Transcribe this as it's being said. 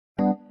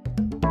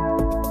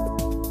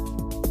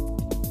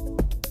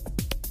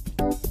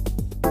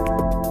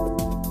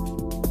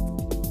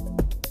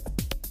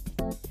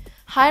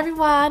Hi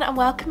everyone and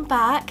welcome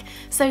back.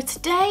 So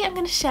today I'm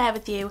going to share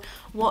with you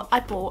what I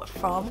bought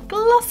from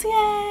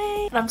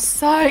Glossier. And I'm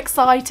so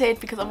excited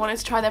because I wanted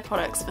to try their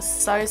products for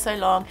so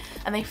long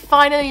and they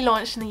finally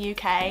launched in the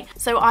UK.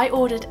 So I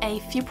ordered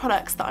a few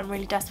products that I'm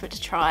really desperate to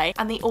try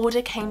and the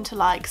order came to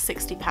like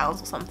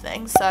 £60 or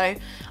something. So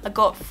I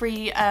got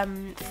free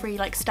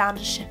like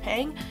standard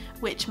shipping,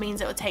 which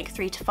means it would take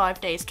 3 to 5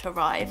 days to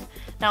arrive.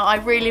 Now I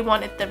really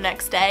wanted them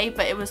next day,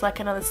 but it was like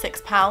another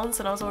 £6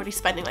 and I was already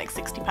spending like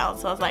 £60,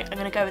 so I was like, I'm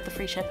gonna go with the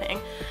free shipping.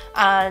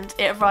 And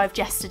it arrived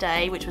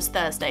yesterday, which was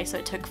Thursday, so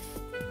it took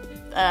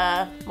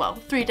well,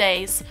 3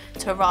 days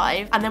to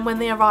arrive. And then when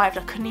they arrived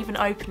I couldn't even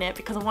open it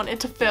because I wanted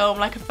to film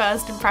like a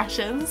first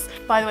impressions.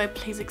 By the way,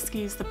 please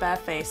excuse the bare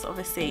face,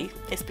 obviously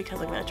it's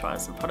because I'm going to try on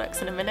some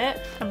products in a minute,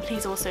 and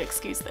please also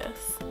excuse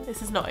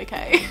this is not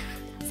okay.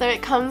 So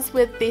it comes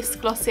with this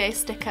Glossier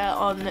sticker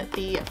on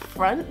the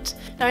front.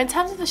 Now in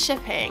terms of the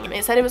shipping,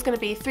 it said it was going to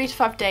be 3 to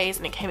 5 days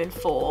and it came in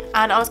 4.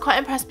 And I was quite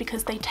impressed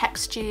because they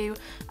text you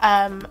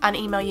and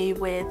email you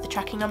with the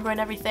tracking number and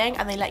everything,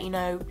 and they let you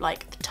know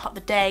like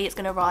the day it's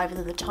going to arrive and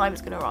then the time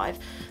it's going to arrive.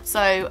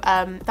 So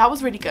that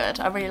was really good.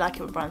 I really like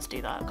it when brands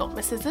do that. I've got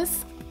my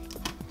scissors.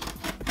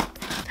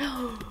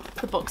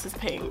 The box is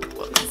pink. The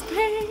box is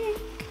pink.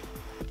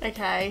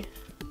 Okay.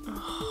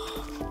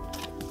 Oh,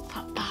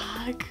 that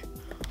bag.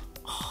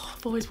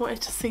 I've always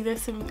wanted to see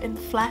this in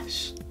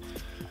flesh.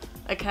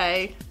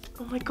 Okay.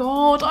 Oh my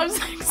god, I'm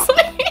so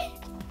excited.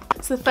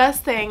 So the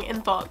first thing in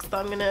the box that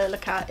I'm going to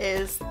look at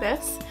is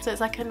this. So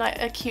it's like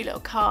a cute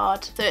little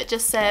card. So it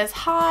just says,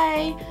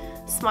 hi,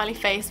 smiley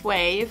face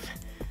wave.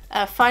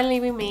 Finally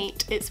we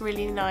meet, it's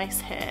really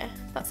nice here.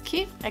 That's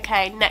cute.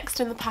 Okay,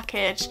 next in the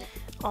package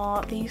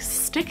are these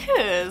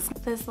stickers.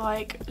 There's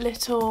like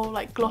little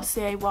like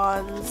Glossier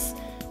ones.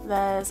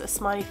 There's a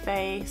smiley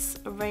face,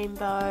 a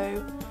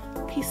rainbow,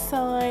 peace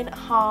sign,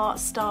 heart,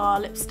 star,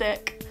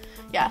 lipstick.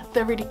 Yeah,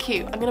 they're really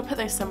cute. I'm gonna put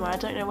those somewhere, I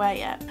don't know where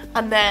yet.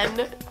 And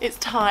then it's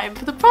time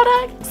for the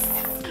products.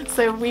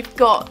 So we've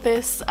got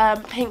this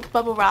pink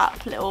bubble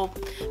wrap little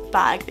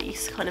bag that you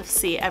kind of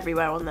see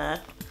everywhere on their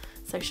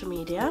social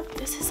media.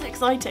 This is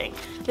exciting.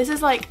 This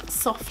is like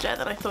softer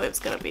than I thought it was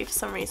gonna be for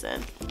some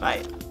reason.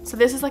 Right, so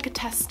this is like a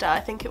tester. I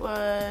think it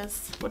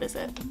was, what is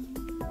it?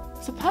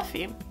 It's a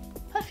perfume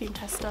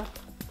tester.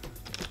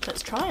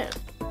 Let's try it.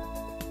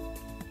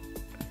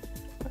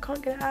 I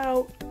can't get it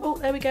out. Oh,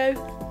 there we go.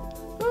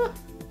 Ah.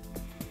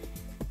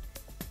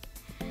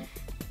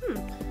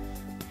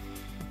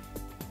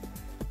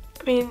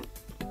 I mean,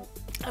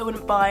 I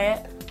wouldn't buy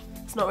it.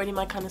 It's not really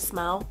my kind of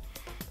smell.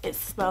 It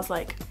smells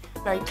like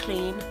very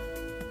clean,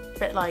 a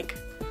bit like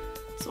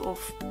sort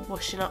of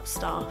washing up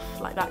stuff,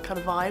 like that kind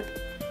of vibe.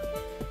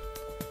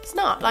 It's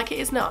not, like it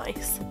is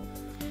nice,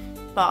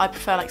 but I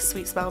prefer like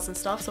sweet smells and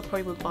stuff, so I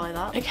probably wouldn't buy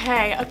that.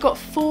 Okay, I've got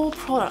 4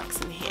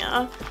 products in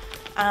here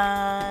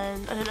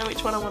and I don't know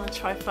which one I want to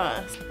try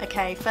first.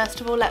 Okay, first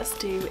of all let's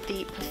do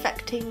the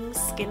Perfecting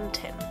Skin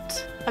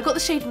Tint. I got the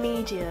shade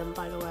medium,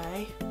 by the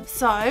way.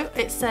 So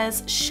it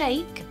says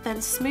shake,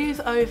 then smooth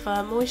over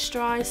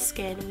moisturised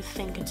skin with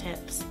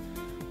fingertips.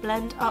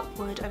 Blend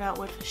upward and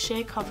outward for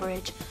sheer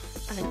coverage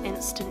and an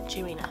instant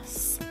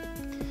dewiness.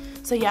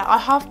 So yeah, I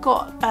have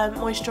got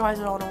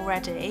moisturiser on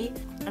already.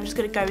 I'm just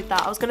going to go with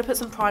that. I was going to put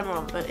some primer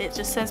on, but it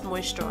just says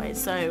moisturise,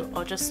 so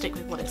I'll just stick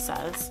with what it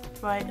says.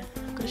 Right,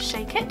 I'm going to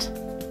shake it.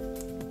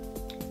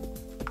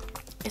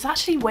 It's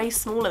actually way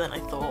smaller than I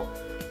thought.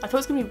 I thought it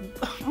was going to be...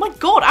 Oh my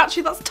god,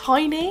 actually that's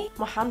tiny.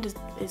 My hand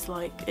is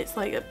like, it's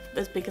like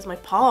as big as my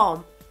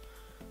palm.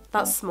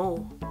 That's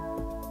small.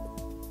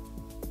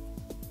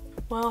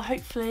 Well,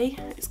 hopefully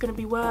it's going to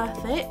be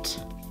worth it.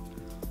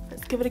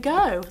 Let's give it a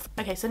go.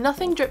 Okay, so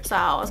nothing drips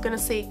out. I was going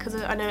to see, because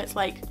I know it's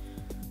like,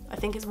 I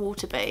think it's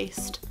water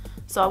based,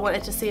 so I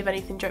wanted to see if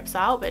anything drips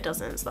out, but it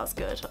doesn't, so that's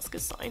good. That's a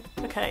good sign.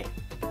 Okay.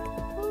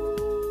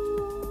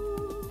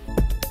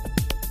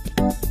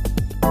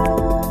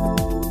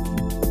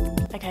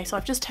 Okay, so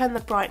I've just turned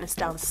the brightness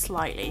down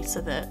slightly so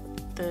that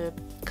the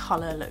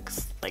colour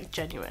looks like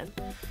genuine.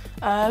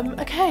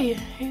 Okay,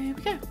 here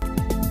we go.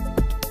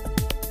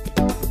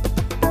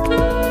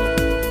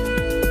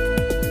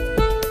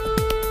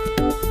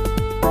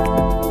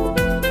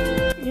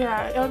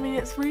 Yeah, I mean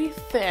it's really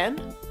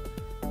thin,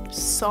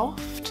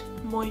 soft,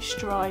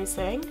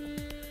 moisturising.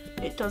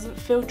 It doesn't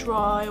feel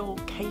dry or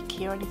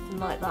cakey or anything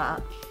like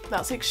that.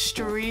 That's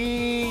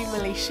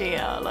extremely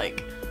sheer,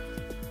 like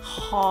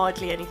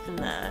hardly anything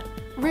there.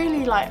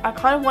 Really, like I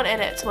kind of wanted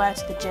it to wear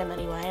to the gym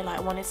anyway. Like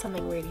I wanted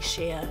something really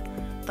sheer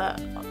that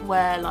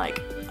where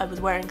like I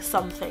was wearing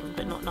something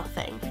but not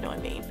nothing, if you know what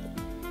I mean.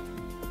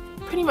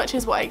 Pretty much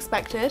is what I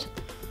expected.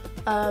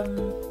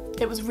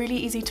 It was really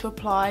easy to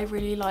apply,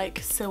 really like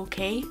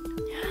silky.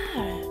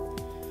 Yeah,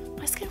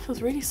 my skin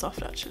feels really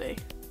soft actually.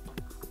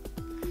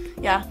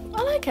 Yeah,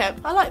 I like it.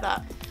 I like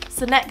that.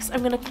 So next I'm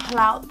going to pull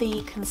out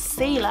the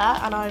concealer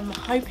and I'm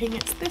hoping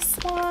it's this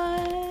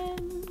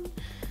one.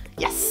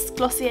 Yes,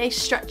 Glossier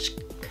Stretch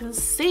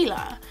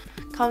Concealer.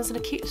 Comes in a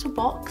cute little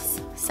box,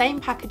 same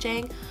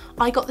packaging.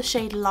 I got the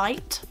shade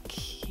Light.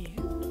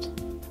 Cute.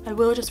 I I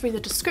will just read the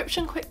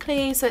description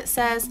quickly. So it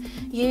says,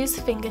 use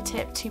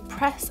fingertip to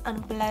press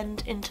and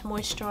blend into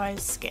moisturised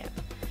skin.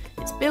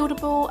 It's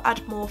buildable,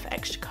 add more for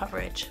extra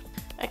coverage.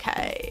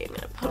 Okay, I'm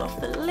gonna pull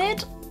off the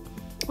lid.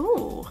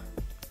 Ooh.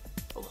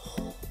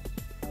 Oh,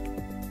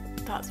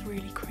 that's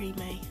really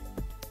creamy.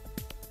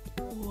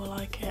 Ooh, I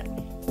like it.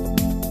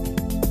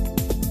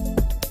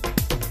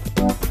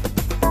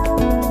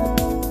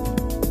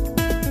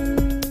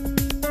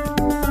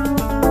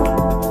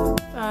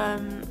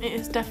 It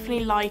has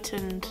definitely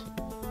lightened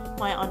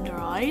my under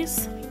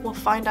eyes. We'll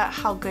find out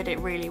how good it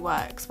really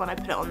works when I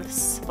put it on this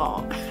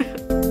spot.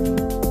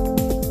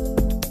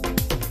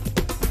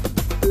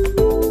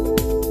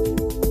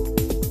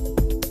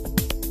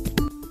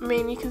 I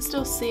mean, you can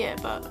still see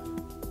it, but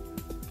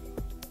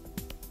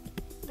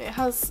it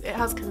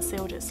has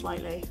concealed it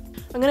slightly.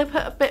 I'm gonna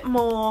put a bit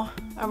more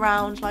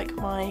around like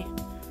my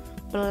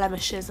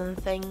blemishes and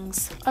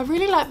things. I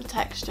really like the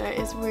texture. It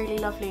is really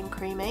lovely and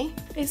creamy.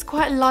 It's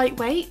quite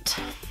lightweight.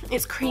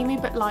 It's creamy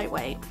but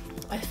lightweight.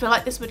 I feel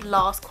like this would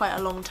last quite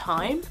a long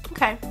time.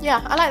 Okay,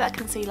 yeah, I like that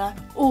concealer.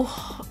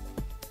 Oh,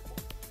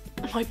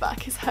 my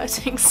back is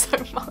hurting so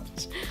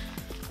much.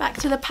 Back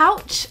to the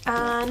pouch,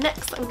 and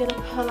next I'm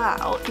gonna pull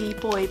out the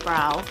Boy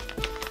Brow.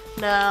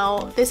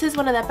 Now, this is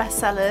one of their best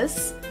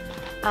sellers,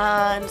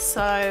 and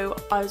so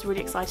I was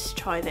really excited to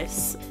try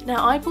this.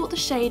 Now, I bought the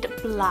shade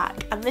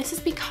Black, and this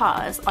is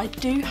because I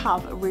do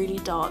have really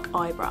dark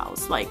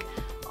eyebrows. Like,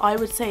 I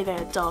would say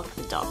they're darker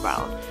than dark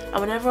brown,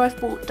 and whenever I've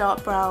bought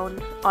dark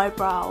brown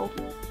eyebrow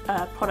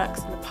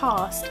products in the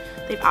past,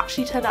 they've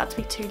actually turned out to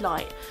be too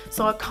light.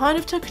 So I kind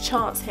of took a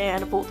chance here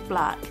and I bought the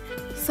black.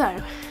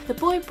 So, the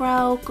Boy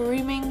Brow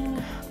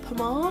Grooming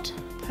Pomade?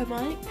 Don't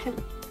know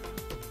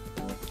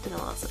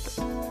what that says.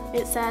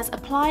 It says,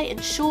 apply in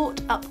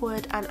short,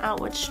 upward and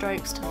outward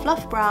strokes to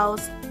fluff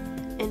brows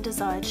in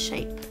desired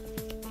shape.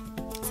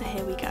 So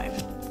here we go.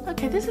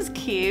 Okay, this is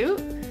cute.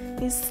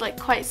 It's like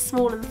quite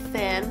small and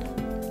thin.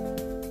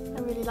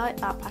 I really like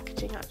that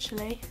packaging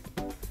actually.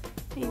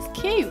 He's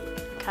cute.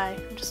 Okay,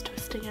 I'm just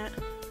twisting it.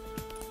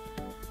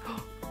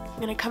 I'm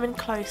gonna come in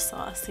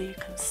closer so you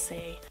can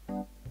see.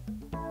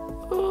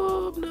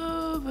 Oh, I'm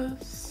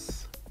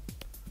nervous.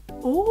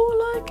 Oh,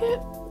 I like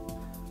it.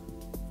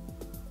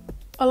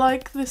 I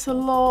like this a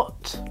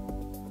lot.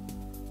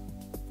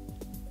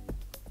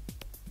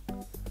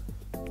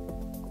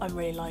 I'm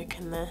really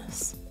liking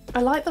this.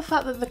 I like the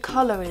fact that the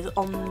colour is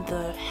on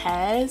the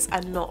hairs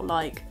and not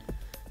like,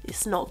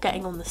 it's not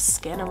getting on the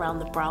skin around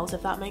the brows,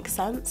 if that makes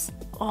sense.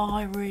 Oh,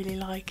 I really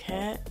like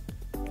it.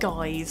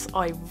 Guys,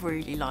 I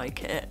really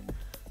like it.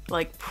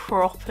 Like,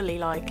 properly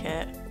like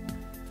it.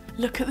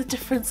 Look at the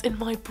difference in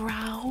my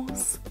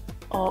brows.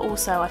 Oh,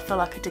 also, I feel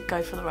like I did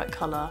go for the right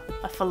colour.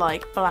 I feel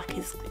like black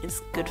is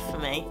good for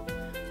me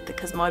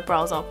because my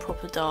brows are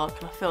proper dark,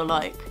 and I feel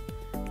like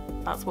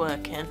that's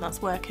working.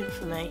 That's working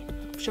for me.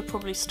 I should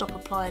probably stop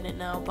applying it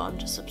now, but I'm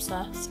just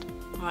obsessed.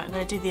 Right, I'm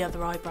going to do the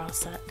other eyebrow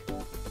sec.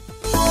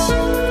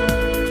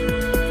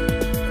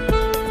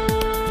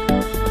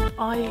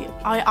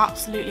 I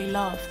absolutely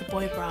love the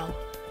Boy Brow.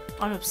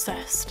 I'm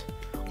obsessed.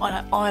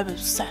 I'm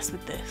obsessed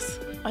with this.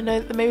 I know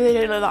that maybe they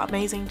don't look that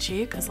amazing to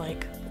you because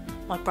like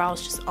my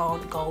brows just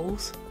aren't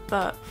goals,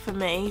 but for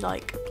me,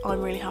 like,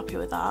 I'm really happy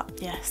with that.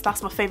 Yes,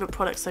 that's my favourite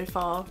product so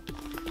far.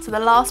 So the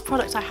last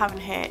product I have in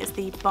here is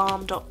the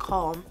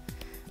balm.com,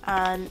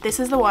 and this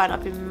is the one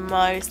I've been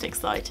most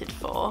excited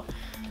for.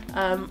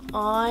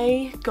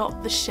 I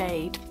got the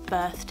shade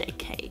Birthday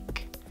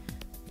Cake.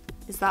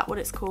 Is that what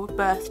it's called?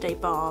 Birthday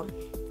Balm.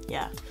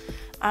 Yeah.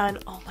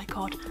 And oh my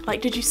god,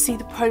 like, did you see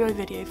the promo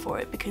video for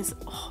it? Because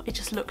it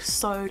just looks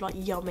so like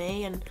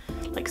yummy and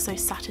like so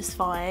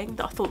satisfying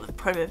that I thought the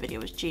promo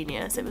video was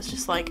genius. It was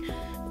just like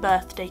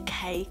birthday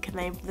cake,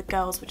 and the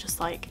girls were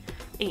just like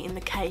eating the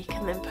cake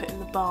and then putting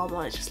the balm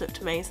on. It just looked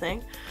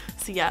amazing.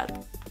 So yeah,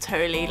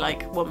 totally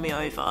like won me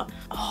over.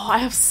 Oh, I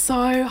have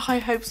so high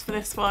hopes for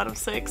this one. I'm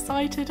so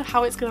excited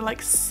how it's gonna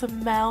like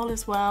smell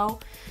as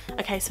well.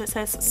 Okay, so it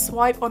says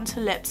swipe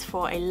onto lips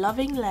for a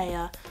loving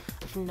layer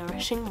of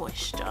nourishing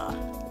moisture.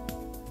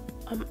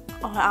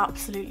 I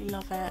absolutely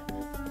love it.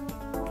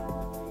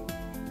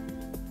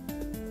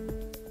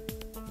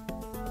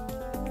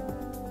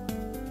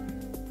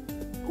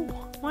 Ooh,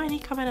 why ain't he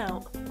coming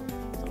out?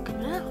 It's not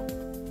coming out.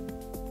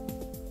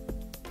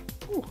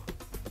 Ooh.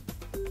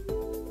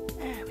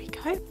 There we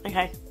go.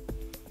 Okay.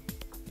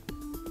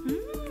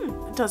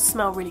 It does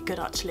smell really good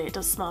actually. It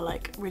does smell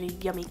like really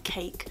yummy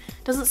cake.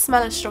 It doesn't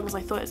smell as strong as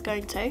I thought it was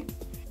going to.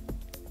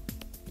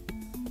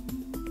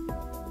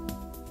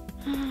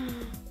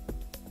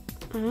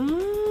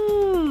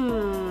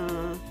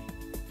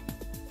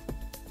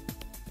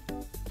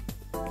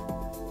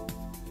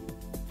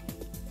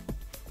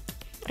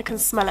 I can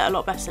smell it a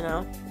lot better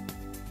now.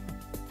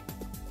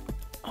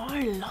 Oh,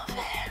 I love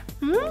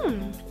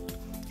it.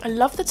 I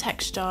love the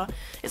texture.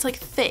 It's like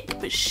thick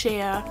but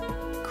sheer,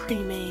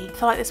 creamy. I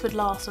feel like this would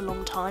last a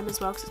long time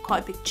as well because it's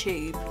quite a big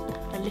tube.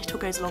 A little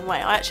goes a long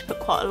way. I actually put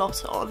quite a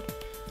lot on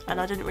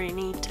and I didn't really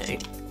need to.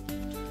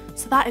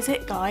 So that is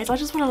it, guys. I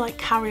just want to like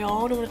carry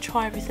on. I want to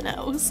try everything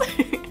else.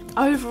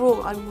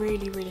 overall I'm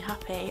really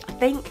happy. I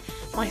think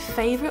my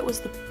favourite was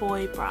the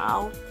boy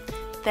brow,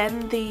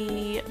 then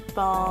the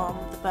balm,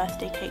 the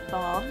birthday cake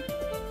balm,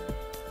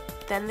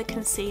 then the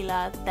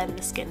concealer, then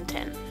the skin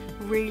tint.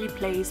 Really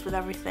pleased with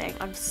everything.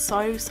 I'm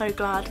so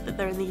glad that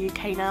they're in the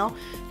UK now.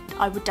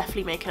 I would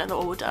definitely make another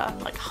order,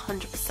 like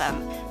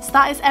 100%. So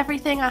that is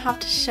everything I have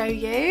to show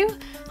you.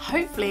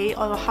 Hopefully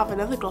I will have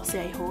another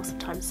Glossier haul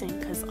sometime soon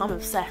because I'm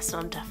obsessed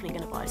and I'm definitely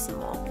going to buy some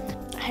more.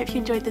 I hope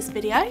you enjoyed this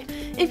video.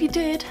 If you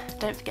did,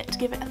 don't forget to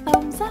give it a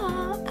thumbs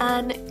up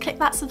and click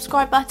that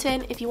subscribe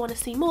button if you want to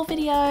see more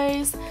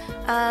videos,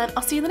 and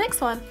I'll see you in the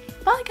next one.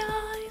 Bye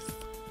guys!